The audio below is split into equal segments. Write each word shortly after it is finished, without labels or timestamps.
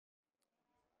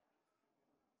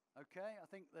Okay, I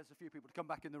think there's a few people to come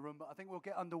back in the room, but I think we'll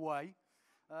get underway.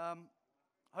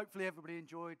 Hopefully everybody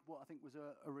enjoyed what I think was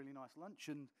a really nice lunch,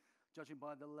 and judging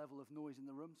by the level of noise in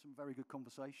the room, some very good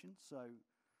conversations. So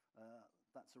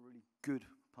that's a really good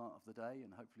part of the day,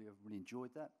 and hopefully everybody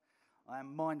enjoyed that. I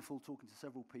am mindful, talking to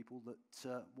several people,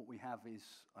 that what we have is,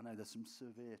 I know there's some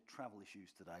severe travel issues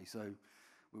today, so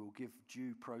we will give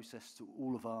due process to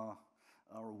all of our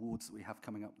awards that we have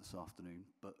coming up this afternoon,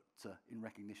 but in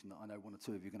recognition that I know one or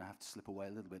two of you are going to have to slip away a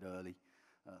little bit early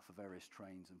for various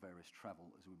trains and various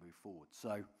travel as we move forward.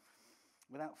 So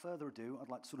without further ado, I'd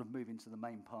like to sort of move into the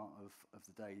main part of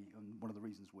the day, and one of the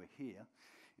reasons we're here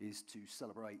is to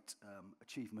celebrate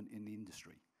achievement in the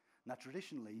industry. Now,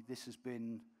 traditionally, this has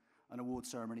been an award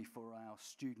ceremony for our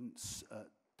students at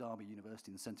Derby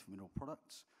University and the Centre for Mineral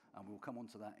Products, and we'll come on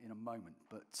to that in a moment.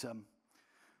 But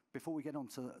before we get on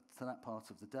to that part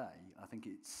of the day, I think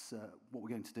it's what we're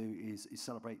going to do is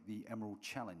celebrate the Emerald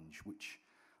Challenge, which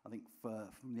I think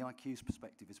from the IQ's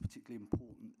perspective is a particularly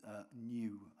important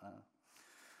new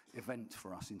event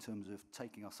for us in terms of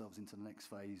taking ourselves into the next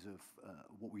phase of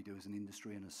what we do as an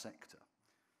industry and a sector.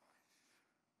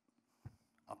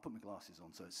 I'll put my glasses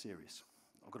on so it's serious.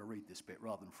 I've got to read this bit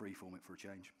rather than freeform it for a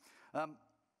change.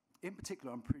 In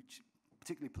particular, I'm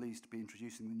particularly pleased to be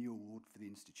introducing the new award for the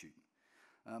Institute.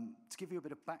 To give you a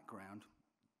bit of background,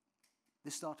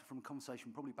 this started from a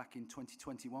conversation probably back in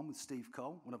 2021 with Steve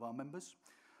Cole, one of our members,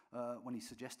 when he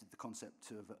suggested the concept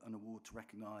of an award to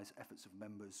recognise efforts of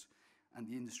members and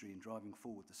the industry in driving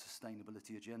forward the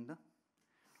sustainability agenda.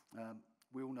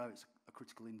 We all know it's a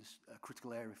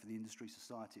critical area for the industry,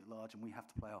 society at large, and we have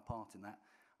to play our part in that,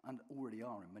 and already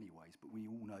are in many ways, but we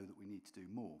all know that we need to do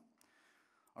more.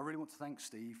 I really want to thank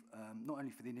Steve, not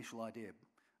only for the initial idea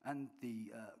and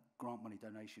the grant money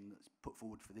donation that's put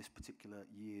forward for this particular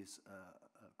year's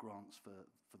grants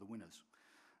for the winners,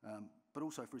 but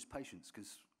also for his patience,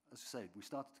 because, as I said, we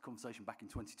started the conversation back in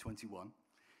 2021.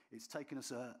 It's taken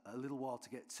us a little while to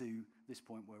get to this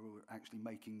point where we're actually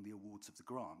making the awards of the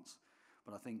grants,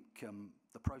 but I think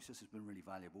the process has been really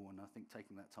valuable, and I think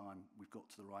taking that time, we've got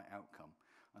to the right outcome,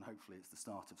 and hopefully it's the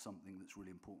start of something that's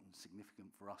really important and significant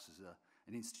for us as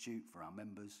an institute, for our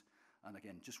members, and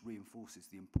again, just reinforces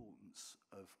the importance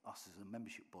of us as a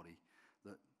membership body,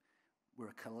 that we're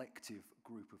a collective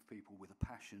group of people with a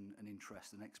passion and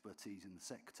interest and expertise in the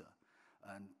sector,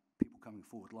 and people coming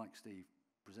forward like Steve,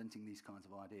 presenting these kinds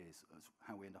of ideas as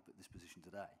how we end up at this position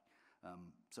today.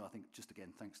 So I think, just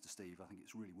again, thanks to Steve, I think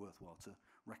it's really worthwhile to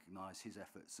recognise his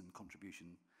efforts and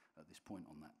contribution at this point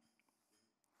on that.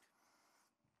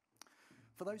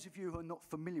 For those of you who are not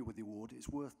familiar with the award, it's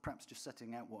worth perhaps just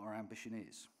setting out what our ambition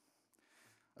is.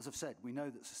 As I've said, we know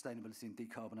that sustainability and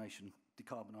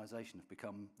decarbonisation have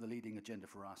become the leading agenda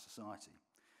for our society.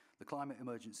 The climate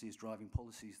emergency is driving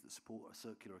policies that support a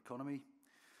circular economy,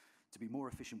 to be more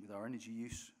efficient with our energy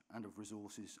use and of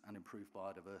resources, and improve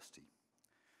biodiversity.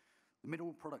 The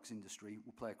mineral products industry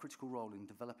will play a critical role in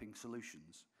developing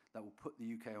solutions that will put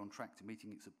the UK on track to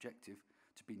meeting its objective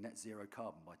to be net zero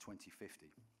carbon by 2050,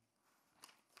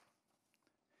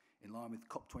 in line with the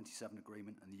COP27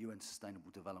 agreement and the UN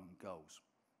Sustainable Development Goals.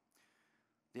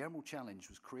 The Emerald Challenge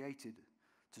was created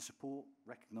to support,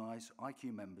 recognise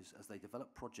IQ members as they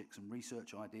develop projects and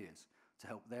research ideas to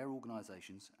help their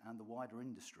organisations and the wider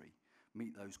industry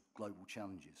meet those global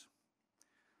challenges.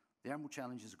 The Emerald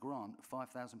Challenge is a grant of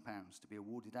 £5,000 to be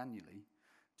awarded annually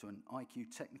to an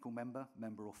IQ technical member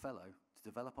or fellow to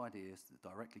develop ideas that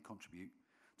directly contribute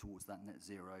towards that net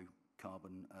zero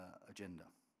carbon agenda.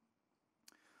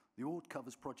 The award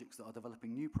covers projects that are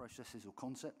developing new processes or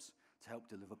concepts to help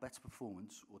deliver better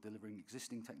performance or delivering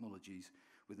existing technologies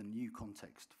with a new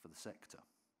context for the sector.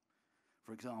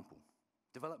 For example,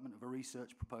 development of a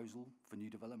research proposal for new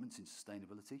developments in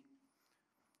sustainability,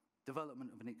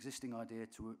 development of an existing idea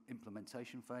to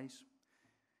implementation phase,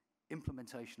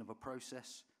 implementation of a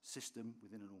process system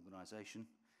within an organisation,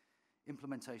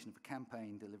 implementation of a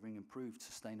campaign delivering improved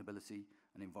sustainability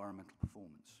and environmental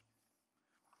performance.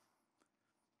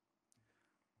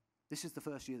 This is the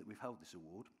first year that we've held this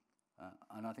award,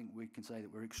 and I think we can say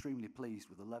that we're extremely pleased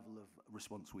with the level of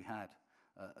response we had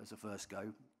as a first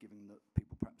go, given that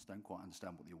people perhaps don't quite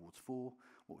understand what the award's for,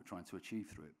 what we're trying to achieve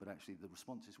through it. But actually the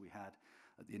responses we had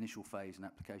at the initial phase and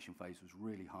application phase was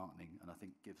really heartening, and I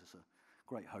think gives us a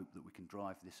great hope that we can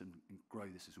drive this and grow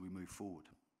this as we move forward.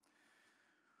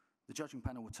 The judging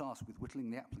panel were tasked with whittling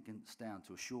the applicants down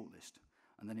to a shortlist,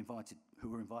 and then who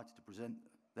were invited to present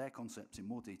their concepts in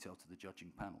more detail to the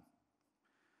judging panel.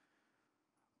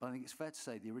 But I think it's fair to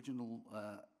say the original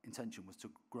intention was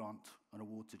to grant an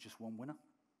award to just one winner.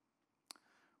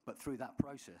 But through that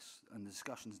process and the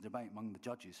discussions and debate among the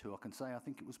judges, who I can say I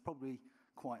think it was probably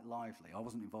quite lively. I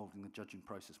wasn't involved in the judging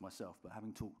process myself, but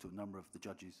having talked to a number of the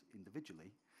judges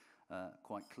individually,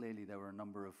 quite clearly there were a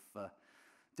number of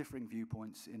differing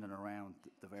viewpoints in and around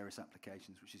the various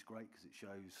applications, which is great because it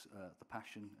shows the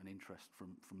passion and interest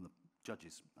from the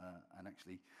judges and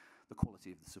actually the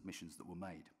quality of the submissions that were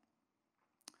made.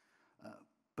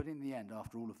 But in the end,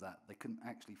 after all of that, they couldn't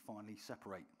actually finally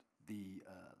separate the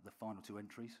final two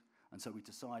entries, and so we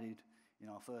decided in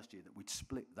our first year that we'd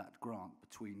split that grant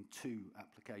between two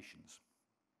applications.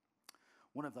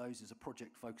 One of those is a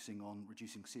project focusing on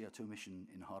reducing CO2 emission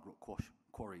in hard rock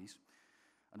quarries,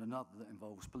 and another that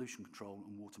involves pollution control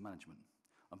and water management.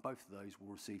 And both of those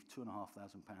will receive £2,500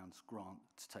 grant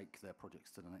to take their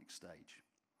projects to the next stage.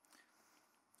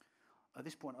 At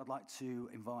this point, I'd like to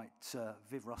invite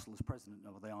Viv Russell as president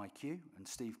of the IQ and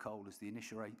Steve Cole as the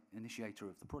initiator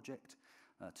of the project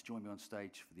to join me on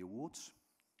stage for the awards.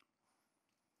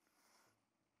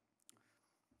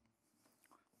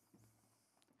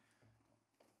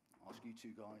 I'll ask you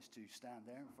two guys to stand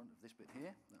there in front of this bit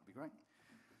here. That'd be great.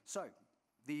 So,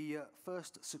 the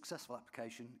first successful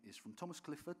application is from Thomas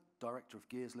Clifford, Director of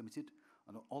Gears Limited,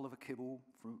 and Oliver Kibble,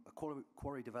 from a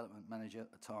Quarry Development Manager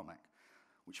at Tarmac,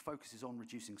 which focuses on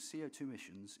reducing CO2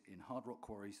 emissions in hard rock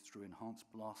quarries through enhanced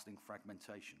blasting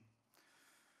fragmentation.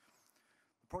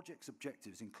 The project's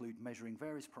objectives include measuring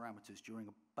various parameters during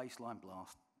a baseline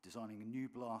blast, designing a new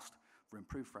blast for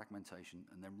improved fragmentation,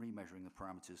 and then remeasuring the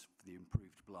parameters for the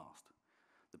improved blast.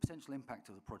 The potential impact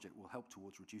of the project will help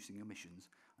towards reducing emissions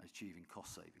and achieving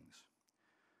cost savings.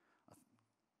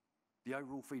 The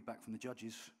overall feedback from the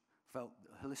judges felt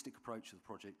that a holistic approach to the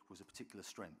project was a particular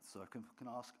strength. So I can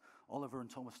ask Oliver and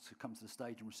Thomas to come to the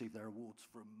stage and receive their awards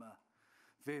from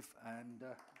Viv and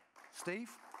Steve.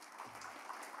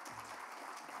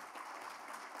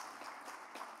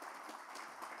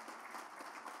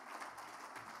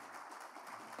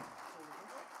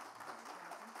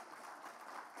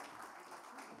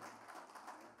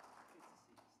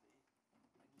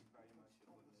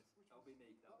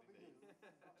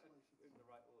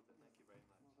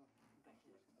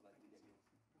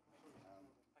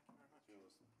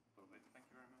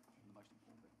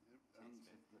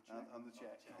 And the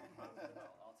check. I'll take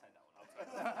that one. I'll take that one.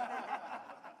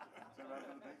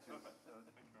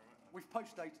 We've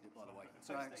post-dated it, by the way.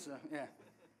 So it's, yeah.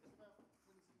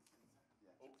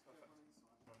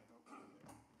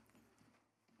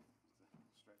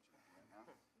 Stretch it out now.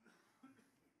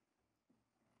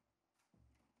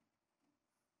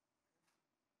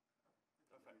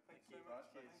 Perfect. Thanks so much.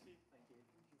 Thank you. Thank you.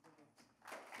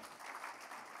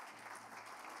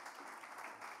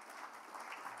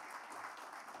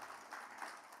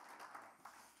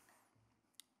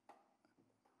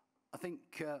 I think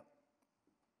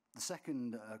the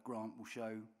second grant will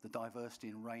show the diversity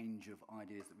and range of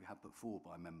ideas that we have put forward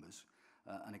by members,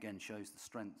 and again shows the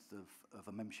strength of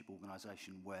a membership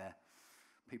organisation where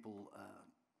people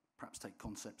perhaps take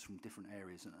concepts from different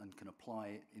areas and can apply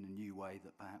it in a new way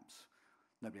that perhaps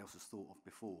nobody else has thought of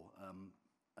before.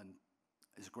 And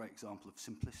is a great example of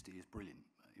simplicity is brilliant,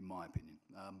 in my opinion.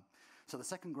 So the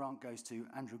second grant goes to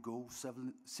Andrew Gould,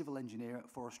 civil engineer at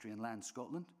Forestry and Land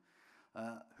Scotland,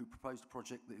 who proposed a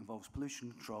project that involves pollution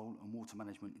control and water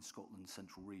management in Scotland's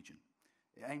central region.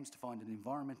 It aims to find an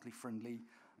environmentally friendly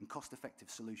and cost-effective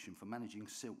solution for managing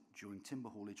silt during timber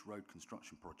haulage road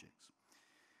construction projects.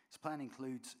 Its plan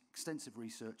includes extensive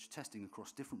research testing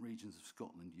across different regions of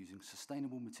Scotland using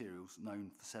sustainable materials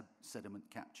known for sediment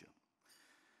capture.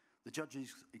 The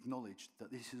judges acknowledged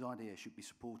that this idea should be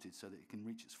supported so that it can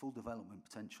reach its full development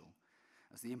potential,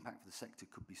 as the impact for the sector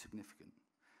could be significant.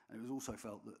 And it was also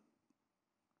felt that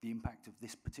the impact of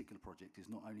this particular project is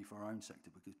not only for our own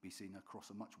sector, but could be seen across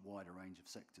a much wider range of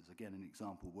sectors. Again, an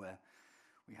example where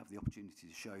we have the opportunity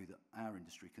to show that our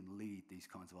industry can lead these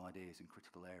kinds of ideas in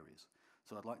critical areas.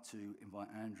 So I'd like to invite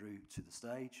Andrew to the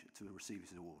stage to receive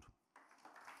his award.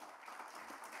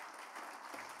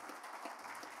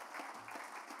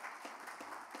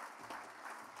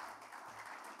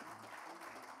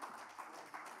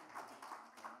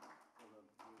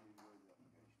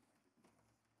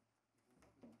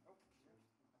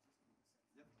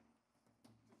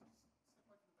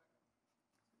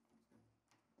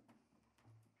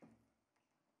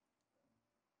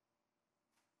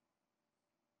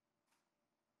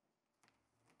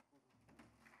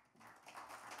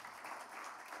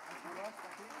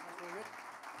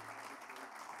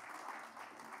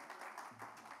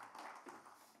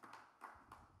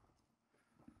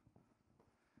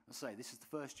 As I say, this is the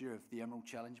first year of the Emerald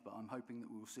Challenge, but I'm hoping that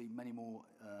we will see many more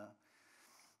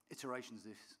iterations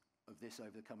of this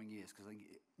over the coming years, because I think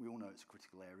we all know it's a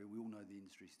critical area. We all know the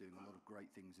industry is doing a lot of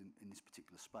great things in this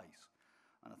particular space.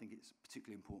 And I think it's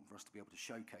particularly important for us to be able to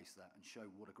showcase that and show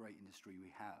what a great industry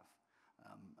we have,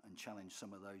 and challenge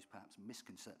some of those perhaps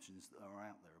misconceptions that are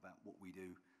out there about what we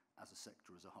do as a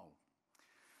sector as a whole.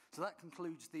 So that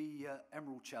concludes the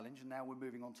Emerald Challenge, and now we're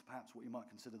moving on to perhaps what you might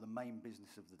consider the main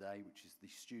business of the day, which is the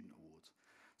Student Awards.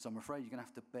 So I'm afraid you're going to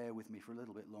have to bear with me for a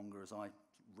little bit longer as I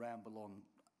ramble on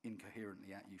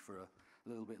incoherently at you for a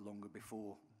little bit longer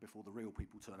before the real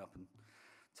people turn up and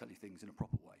tell you things in a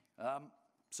proper way.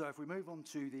 So if we move on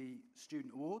to the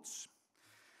Student Awards,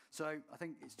 so I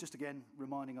think it's just again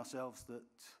reminding ourselves that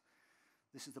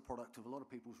this is the product of a lot of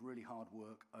people's really hard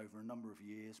work over a number of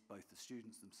years, both the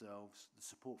students themselves, the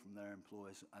support from their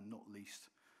employers, and not least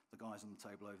the guys on the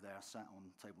table over there sat on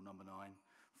table number 9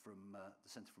 from the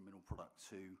Centre for Mineral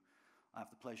Products, who I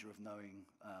have the pleasure of knowing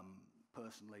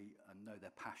personally and know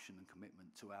their passion and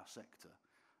commitment to our sector.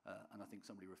 And I think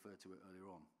somebody referred to it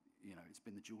earlier on. You know, it's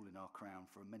been the jewel in our crown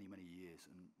for many, many years,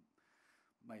 and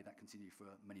may that continue for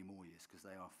many more years, because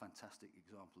they are a fantastic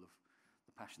example of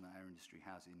the passion that our industry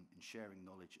has in sharing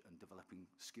knowledge and developing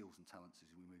skills and talents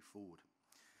as we move forward.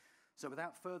 So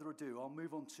without further ado, I'll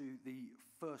move on to the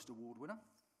first award winner.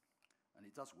 And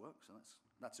it does work, so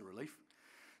that's a relief.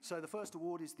 So the first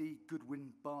award is the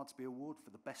Goodwin Bardsby Award for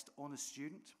the Best Honours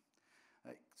Student.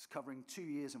 It's covering 2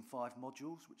 years and 5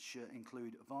 modules, which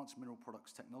include Advanced Mineral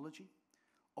Products Technology,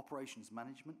 Operations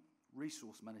Management,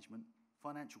 Resource Management,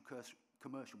 Financial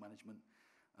Commercial Management,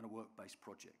 and a work-based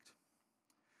project.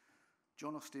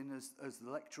 John Austin, as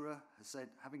the lecturer, has said,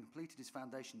 having completed his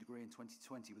foundation degree in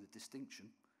 2020 with a distinction,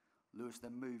 Lewis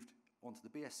then moved on to the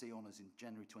BSc Honours in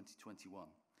January 2021.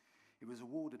 He was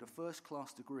awarded a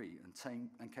first-class degree and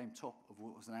came top of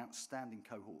what was an outstanding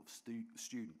cohort of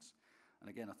students. And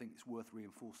again, I think it's worth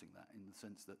reinforcing that in the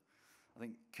sense that I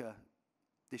think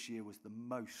this year was the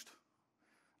most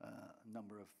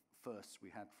number of firsts we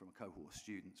had from a cohort of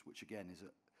students, which again is a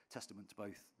testament to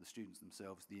both the students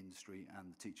themselves, the industry, and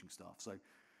the teaching staff. So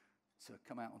to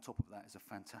come out on top of that is a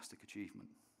fantastic achievement.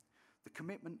 The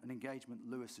commitment and engagement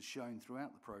Lewis has shown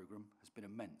throughout the programme has been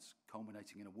immense,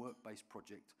 culminating in a work-based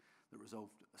project that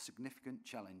resolved a significant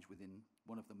challenge within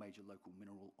one of the major local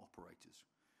mineral operators.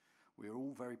 We are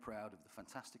all very proud of the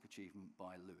fantastic achievement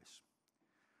by Lewis.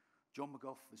 John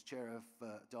McGough, as chair of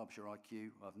Derbyshire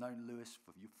IQ, I've known Lewis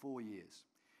for 4 years.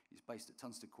 He's based at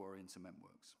Tunstead Quarry and Cement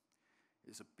Works.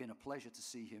 It's been a pleasure to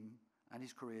see him and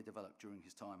his career develop during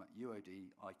his time at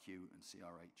UOD, IQ and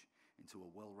CRH into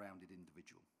a well-rounded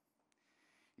individual.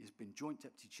 He has been Joint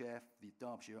Deputy Chair for the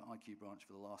Derbyshire IQ branch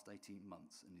for the last 18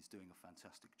 months and is doing a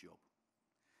fantastic job.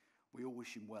 We all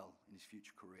wish him well in his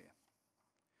future career.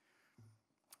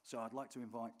 So I'd like to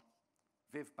invite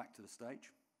Viv back to the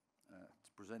stage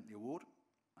to present the award,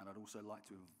 and I'd also like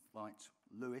to invite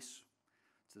Lewis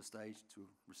to the stage to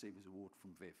receive his award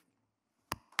from Viv.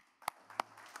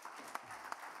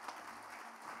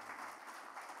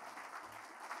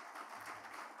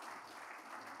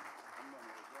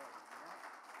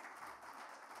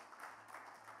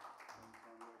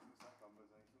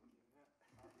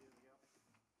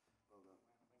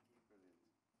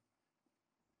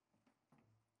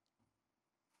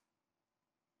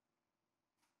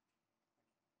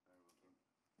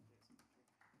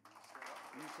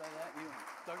 You say that, you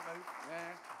don't move,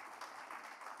 yeah.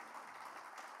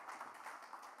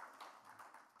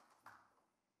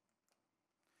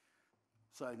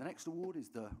 So the next award is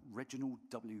the Reginald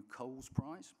W. Coles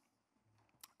Prize.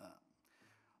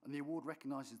 And the award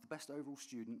recognises the best overall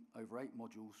student over 8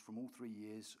 modules from all 3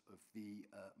 years of the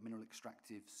Mineral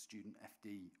Extractive Student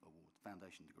FD Award,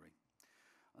 Foundation degree.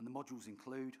 And the modules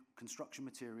include Construction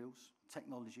Materials,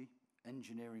 Technology,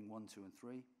 Engineering 1, 2 and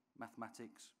 3,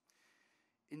 Mathematics,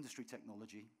 Industry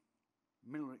Technology,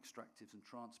 Mineral Extractives and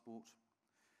Transport,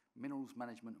 Minerals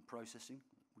Management and Processing,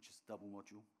 which is a double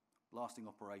module, Blasting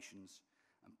Operations,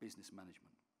 and Business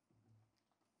Management.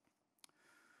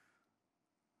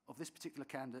 Of this particular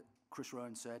candidate, Chris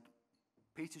Rowan said,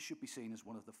 Peter should be seen as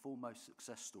one of the foremost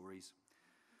success stories,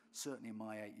 certainly in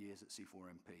my 8 years at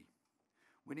C4MP.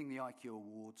 Winning the IQ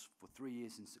Awards for 3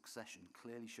 years in succession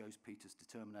clearly shows Peter's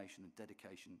determination and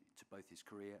dedication to both his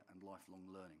career and lifelong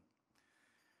learning.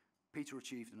 Peter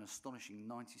achieved an astonishing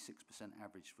 96%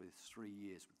 average for his 3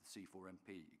 years with the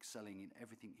C4MP, excelling in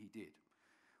everything he did,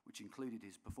 which included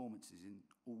his performances in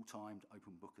all timed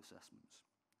open book assessments.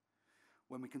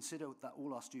 When we consider that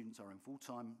all our students are in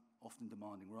full-time, often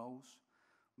demanding roles,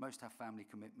 most have family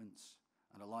commitments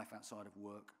and a life outside of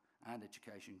work and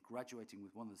education, graduating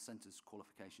with one of the centre's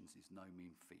qualifications is no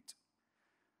mean feat.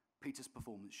 Peter's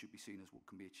performance should be seen as what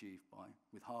can be achieved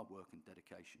with hard work and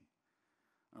dedication,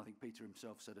 And I think Peter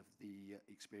himself said of the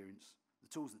experience, the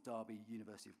tools that Derby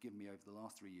University have given me over the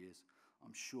last 3 years,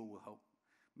 I'm sure will help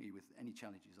me with any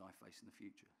challenges I face in the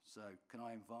future. So can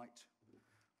I invite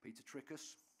Peter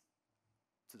Trickus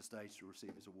to the stage to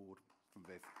receive his award from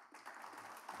Viv.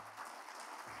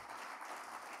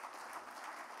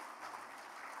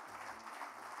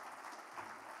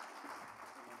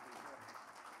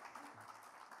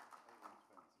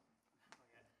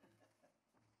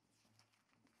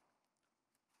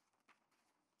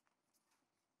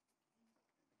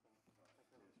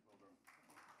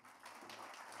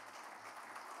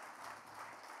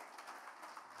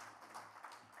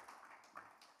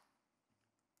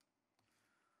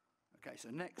 Okay, so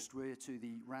next we're to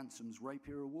the Ransom's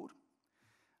Rapier Award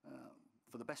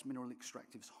for the Best Mineral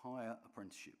Extractives Hire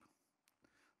Apprenticeship.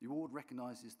 The award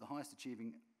recognises the highest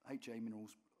achieving HA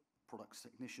Minerals Products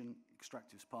Technician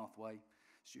Extractives Pathway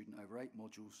student over 8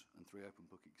 modules and 3 open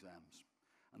book exams.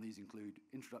 And these include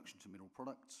Introduction to Mineral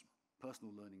Products,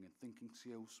 Personal Learning and Thinking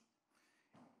Skills,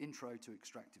 Intro to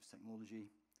Extractives Technology,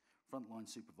 Frontline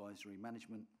Supervisory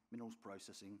Management, Minerals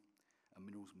Processing and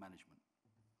Minerals Management,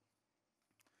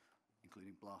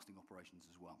 including blasting operations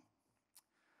as well.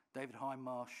 David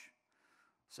Hindmarsh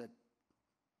said,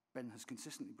 Ben has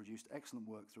consistently produced excellent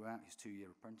work throughout his 2-year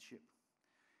apprenticeship.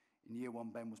 In year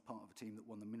 1, Ben was part of a team that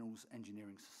won the Minerals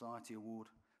Engineering Society Award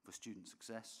for Student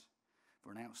Success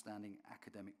for an outstanding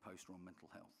academic poster on mental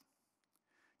health.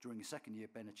 During his 2nd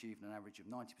year, Ben achieved an average of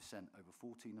 90% over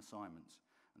 14 assignments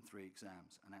and 3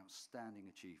 exams, an outstanding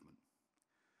achievement.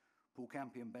 Paul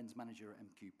Campion, Ben's manager at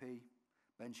MQP,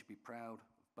 Ben should be proud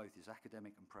of both his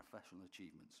academic and professional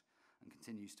achievements and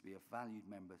continues to be a valued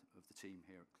member of the team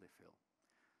here at Cliff Hill.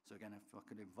 So again, if I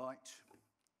could invite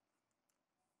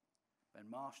Ben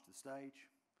Marsh to the stage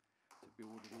to be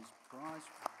awarded his prize.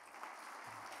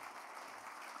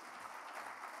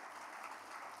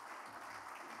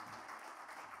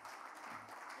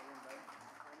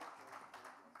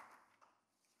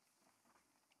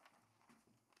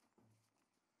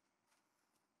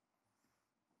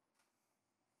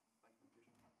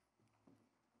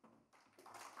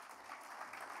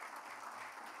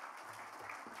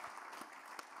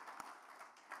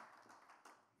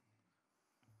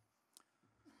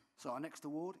 So our next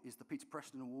award is the Peter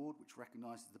Preston Award, which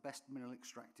recognises the best mineral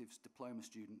extractives diploma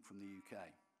student from the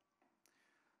UK.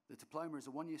 The diploma is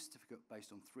a 1-year certificate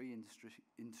based on 3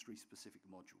 industry-specific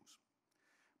modules: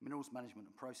 minerals management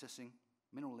and processing,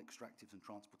 mineral extractives and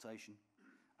transportation,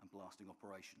 and blasting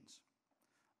operations.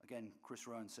 Again, Chris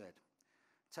Rowan said,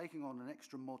 taking on an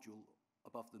extra module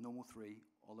above the normal 3,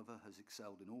 Oliver has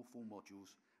excelled in all 4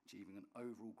 modules, achieving an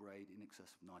overall grade in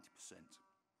excess of 90%.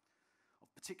 Of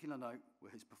particular note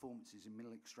were his performances in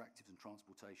mineral extractives and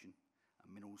transportation and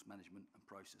minerals management and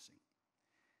processing.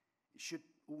 It should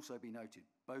also be noted,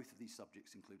 both of these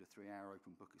subjects include a 3-hour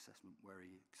open book assessment where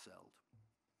he excelled.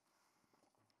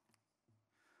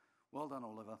 Well done,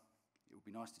 Oliver. It would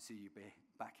be nice to see you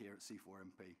back here at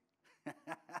C4MP.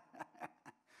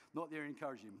 Not that you're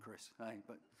encouraging him, Chris, hey,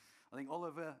 but I think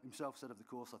Oliver himself said of the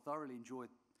course, I thoroughly enjoyed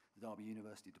the Derby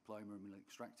University Diploma in Mineral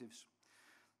Extractives.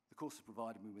 The course has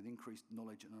provided me with increased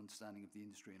knowledge and understanding of the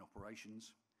industry and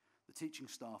operations. The teaching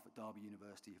staff at Derby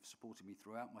University have supported me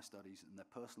throughout my studies, and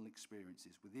their personal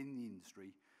experiences within the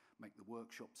industry make the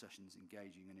workshop sessions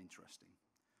engaging and interesting.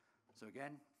 So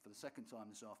again, for the 2nd time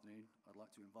this afternoon, I'd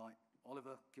like to invite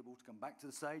Oliver Kibble to come back to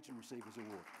the stage and receive his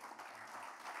award.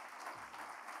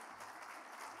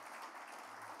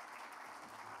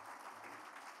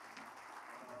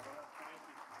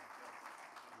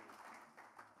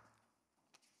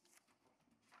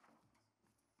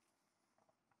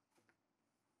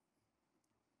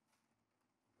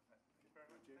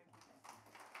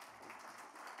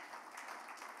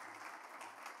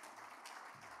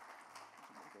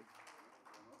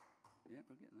 Yeah,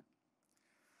 we're getting there.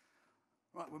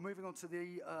 Right, we're moving on to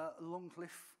the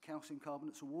Longcliffe Calcium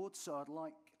Carbonates Awards. So I'd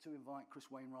like to invite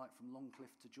Chris Wainwright from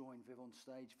Longcliffe to join Viv on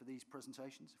stage for these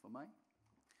presentations, if I may.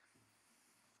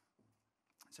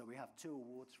 So we have 2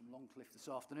 awards from Longcliffe this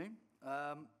afternoon.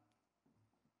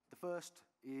 The first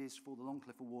is for the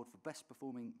Longcliffe Award for Best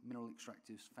Performing Mineral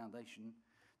Extractives Foundation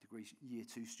Degree Year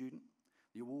 2 student.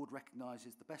 The award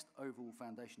recognises the best overall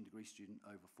foundation degree student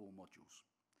over 4 modules.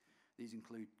 These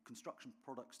include Construction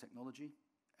Products Technology,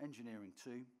 Engineering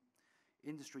 2,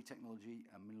 Industry Technology,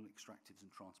 and Mineral Extractives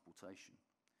and Transportation.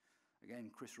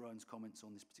 Again, Chris Rowan's comments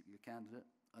on this particular candidate.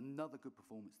 Another good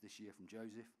performance this year from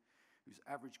Joseph, whose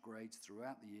average grades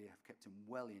throughout the year have kept him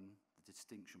well in the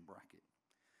distinction bracket.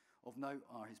 Of note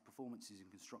are his performances in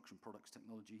Construction Products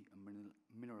Technology and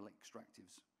Mineral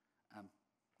Extractives and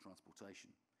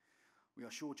Transportation. We are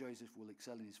sure Joseph will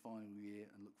excel in his final year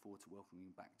and look forward to welcoming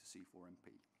him back to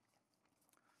C4MP.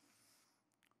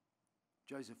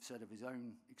 Joseph said of his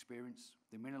own experience,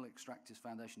 the Mineral Extractors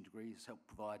Foundation degree has helped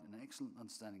provide an excellent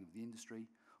understanding of the industry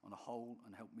on a whole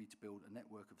and helped me to build a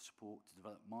network of support to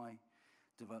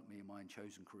develop me in my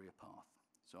chosen career path.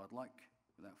 So I'd like,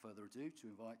 without further ado, to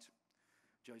invite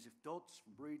Joseph Dodds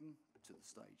from Breedon to the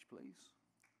stage, please.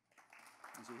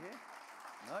 Is he here?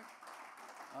 No?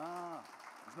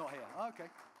 He's not here. Okay.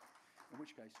 In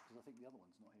which case, because I think the other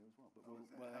one's not here as well.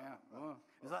 But yeah. Oh.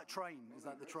 Is that train? Is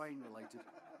that the train related?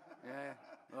 Yeah.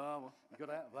 Oh, well, you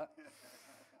got out of that.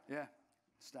 Yeah.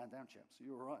 Stand down, chaps.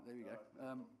 You're all right. There you go.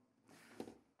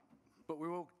 But we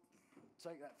will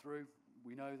take that through.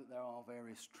 We know that there are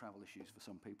various travel issues for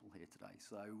some people here today.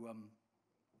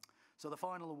 So the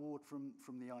final award from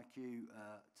the IQ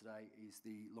today is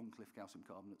the Longcliffe Calcium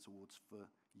Carbonates Awards for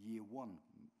Year 1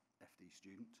 FD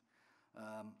student.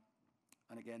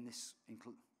 And again, this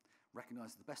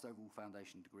recognises the best overall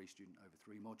foundation degree student over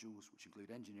 3 modules, which include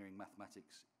engineering,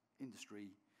 mathematics,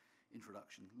 industry,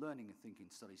 introduction, learning and thinking,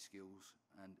 study skills,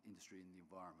 and industry and the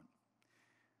environment.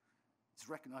 It's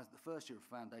recognised that the first year of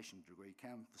foundation degree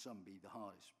can, for some, be the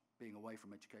hardest. Being away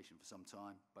from education for some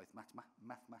time, both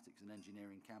mathematics and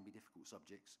engineering can be difficult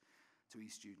subjects to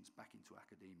ease students back into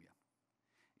academia.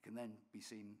 It can then be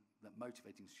seen that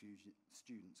motivating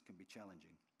students can be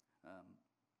challenging.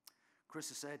 Chris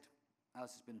has said,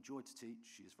 Alice has been a joy to teach.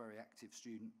 She is a very active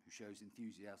student who shows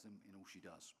enthusiasm in all she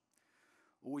does.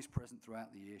 Always present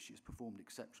throughout the year, she has performed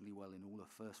exceptionally well in all her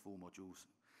first 4 modules,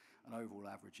 an overall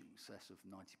average in excess of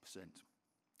 90%.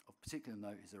 Of particular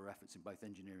note is her efforts in both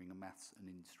engineering and maths and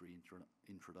industry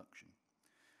introduction.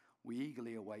 We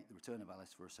eagerly await the return of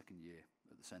Alice for a second year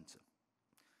at the centre.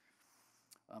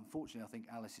 Unfortunately, I think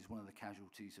Alice is one of the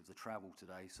casualties of the travel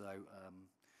today, so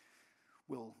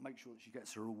we'll make sure that she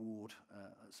gets her award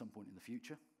at some point in the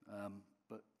future.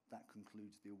 But that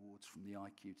concludes the awards from the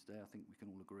IQ today. I think we can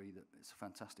all agree that it's a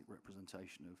fantastic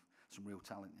representation of some real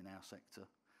talent in our sector.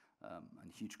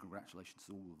 And huge congratulations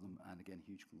to all of them. And again,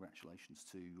 huge congratulations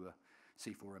to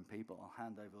C4MP. But I'll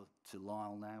hand over to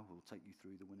Lyle now, who will take you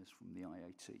through the winners from the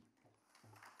IAT.